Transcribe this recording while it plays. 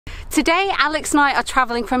Today, Alex and I are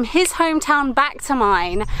travelling from his hometown back to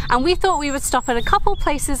mine, and we thought we would stop at a couple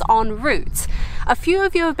places en route. A few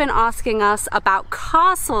of you have been asking us about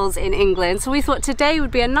castles in England, so we thought today would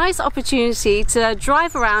be a nice opportunity to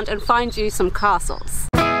drive around and find you some castles.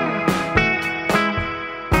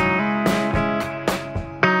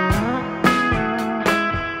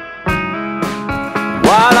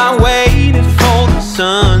 While I waited for the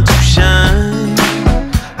sun to shine,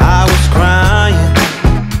 I was crying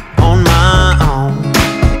on my own.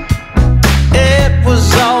 It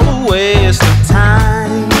was all a waste of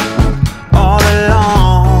time, all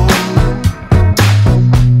along.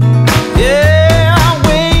 Yeah, I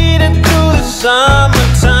waited through the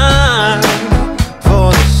summertime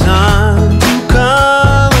for the sun to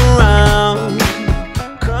come around,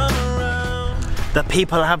 come around. The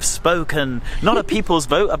people have spoken. Not a people's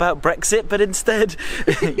vote about Brexit, but instead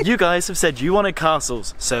you guys have said you wanted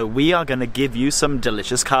castles, so we are going to give you some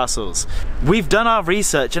delicious castles. We've done our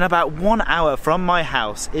research, and about 1 hour from my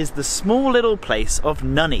house is the small little place of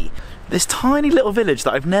Nunney. This tiny little village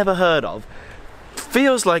that I've never heard of.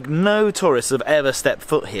 Feels like no tourists have ever stepped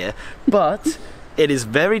foot here, but it is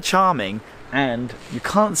very charming, and you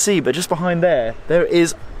can't see, but just behind there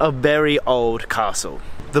is a very old castle.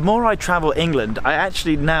 The more I travel England, I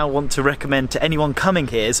actually now want to recommend to anyone coming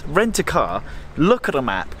here is rent a car, look at a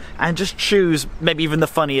map, and just choose maybe even the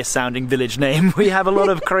funniest sounding village name. We have a lot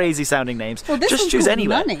of crazy sounding names. Well, just choose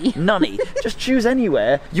anywhere. Nunney. Nunney. Just choose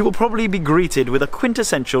anywhere. You will probably be greeted with a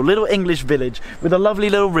quintessential little English village with a lovely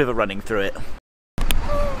little river running through it.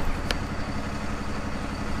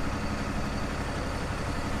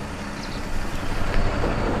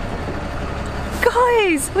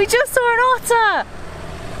 Guys, we just saw an otter!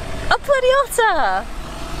 A bloody otter!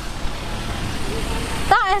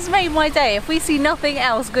 That has made my day. If we see nothing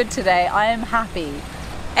else good today, I am happy.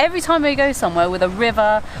 Every time we go somewhere with a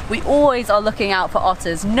river, we always are looking out for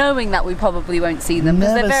otters, knowing that we probably won't see them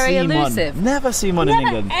because they're very elusive. Never seen one in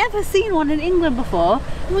England. Never ever seen one in England before.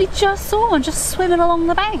 And we just saw one just swimming along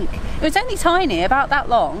the bank. It was only tiny, about that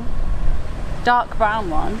long. Dark brown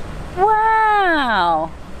one.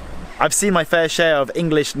 Wow! I've seen my fair share of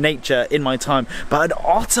English nature in my time, but an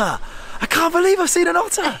otter! I can't believe I've seen an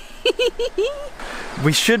otter!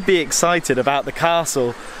 We should be excited about the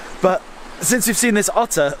castle, but since we've seen this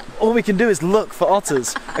otter, all we can do is look for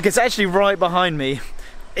otters. Like, it's actually right behind me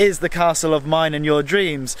is the castle of mine and your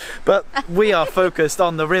dreams, but we are focused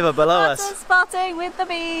on the river below us. Otter spotting with the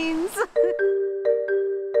beans!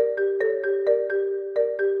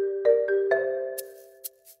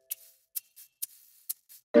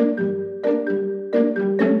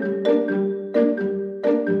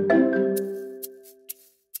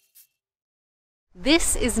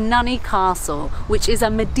 This is Nunney Castle, which is a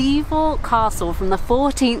medieval castle from the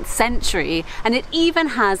 14th century, and it even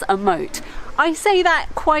has a moat. I say that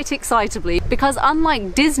quite excitably because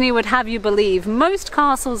unlike Disney would have you believe, most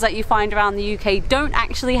castles that you find around the UK don't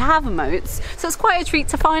actually have moats, so it's quite a treat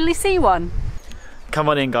to finally see one. Come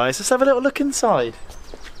on in, guys, let's have a little look inside.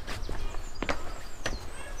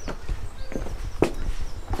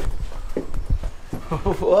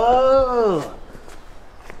 Whoa!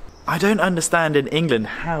 I don't understand in England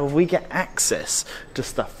how we get access to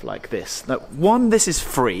stuff like this. Now, one, this is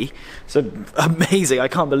free, so amazing, I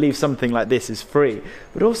can't believe something like this is free.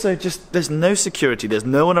 But also just, there's no security, there's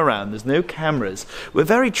no one around, there's no cameras. We're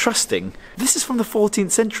very trusting. This is from the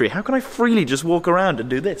 14th century, how can I freely just walk around and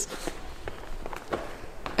do this?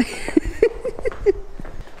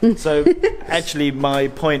 So, actually my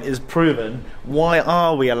point is proven. Why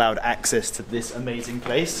are we allowed access to this amazing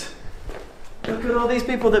place? Look at all these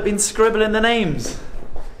people that have been scribbling the names.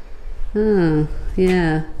 Oh,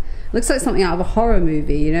 yeah. Looks like something out of a horror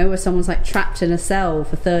movie, you know, where someone's like trapped in a cell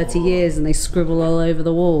for 30 years and they scribble all over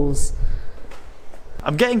the walls.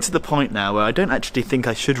 I'm getting to the point now where I don't actually think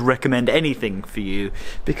I should recommend anything for you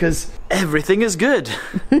because everything is good.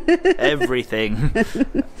 Everything.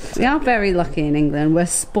 We are very lucky in England. We're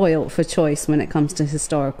spoilt for choice when it comes to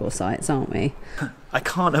historical sites, aren't we? I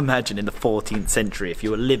can't imagine in the 14th century if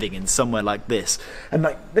you were living in somewhere like this. And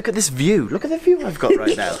like, look at this view. Look at the view I've got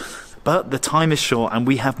right now. But the time is short and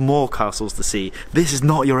we have more castles to see. This is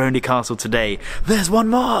not your only castle today. There's one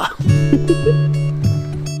more!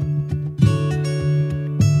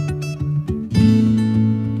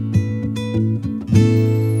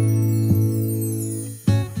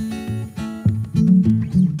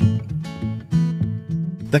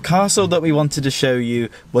 The castle that we wanted to show you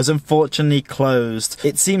was unfortunately closed.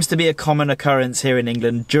 It seems to be a common occurrence here in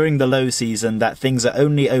England during the low season that things are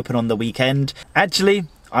only open on the weekend. Actually,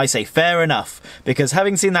 I say fair enough, because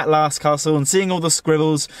having seen that last castle and seeing all the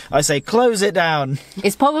scribbles, I say close it down.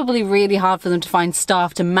 It's probably really hard for them to find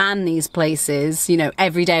staff to man these places, you know,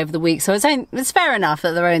 every day of the week. So it's fair enough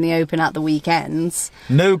that they're only open at the weekends.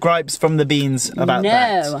 No gripes from the beans about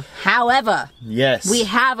that. No. However, yes, we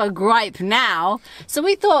have a gripe now. So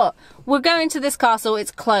we thought, we're going to this castle, it's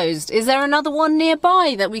closed. Is there another one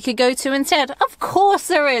nearby that we could go to instead? Of course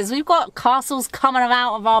there is. We've got castles coming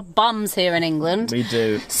out of our bums here in England. We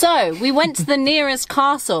do. So we went to the nearest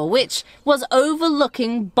castle, which was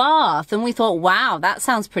overlooking Bath, and we thought, wow, that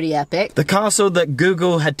sounds pretty epic. The castle that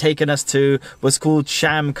Google had taken us to was called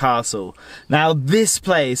Sham Castle. Now this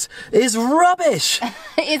place is rubbish.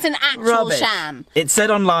 It's an actual sham. It said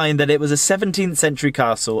online that it was a 17th century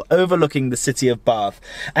castle overlooking the city of Bath,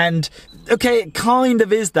 and okay, it kind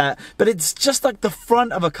of is that, but it's just like the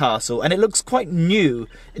front of a castle and it looks quite new.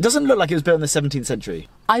 It doesn't look like it was built in the 17th century.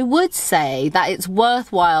 I would say that it's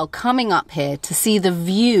worthwhile coming up here to see the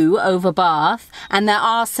view over Bath, and there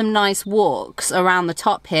are some nice walks around the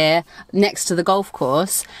top here next to the golf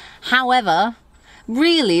course. However,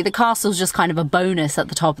 really, the castle's just kind of a bonus at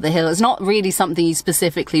the top of the hill. It's not really something you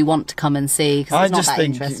specifically want to come and see, because it's not that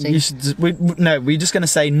interesting. You should, we're just going to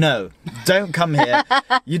say no. Don't come here.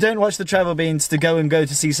 You don't watch the Travel Beans to go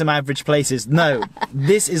to see some average places. No,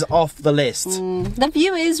 this is off the list. The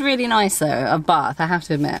view is really nice though of Bath, I have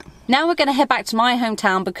to admit. Now we're going to head back to my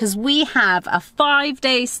hometown because we have a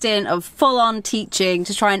 5-day stint of full-on teaching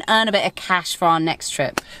to try and earn a bit of cash for our next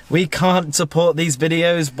trip. We can't support these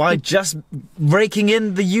videos by just raking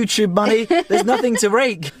in the YouTube money. There's nothing to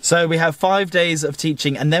rake. So we have 5 days of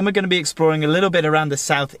teaching, and then we're going to be exploring a little bit around the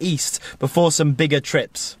southeast before some bigger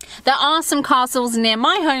trips. There are some castles near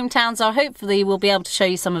my hometown, so hopefully we'll be able to show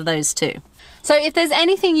you some of those too. So if there's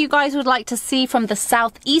anything you guys would like to see from the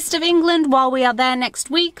southeast of England while we are there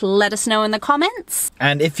next week, let us know in the comments.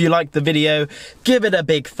 And if you liked the video, give it a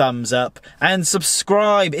big thumbs up and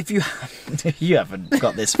subscribe. If you haven't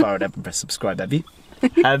got this far and haven't pressed subscribe, have you?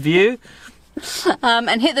 Have you?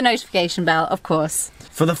 And hit the notification bell, of course.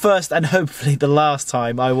 For the first and hopefully the last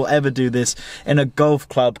time I will ever do this in a golf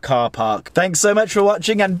club car park. Thanks so much for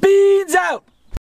watching, and beans out!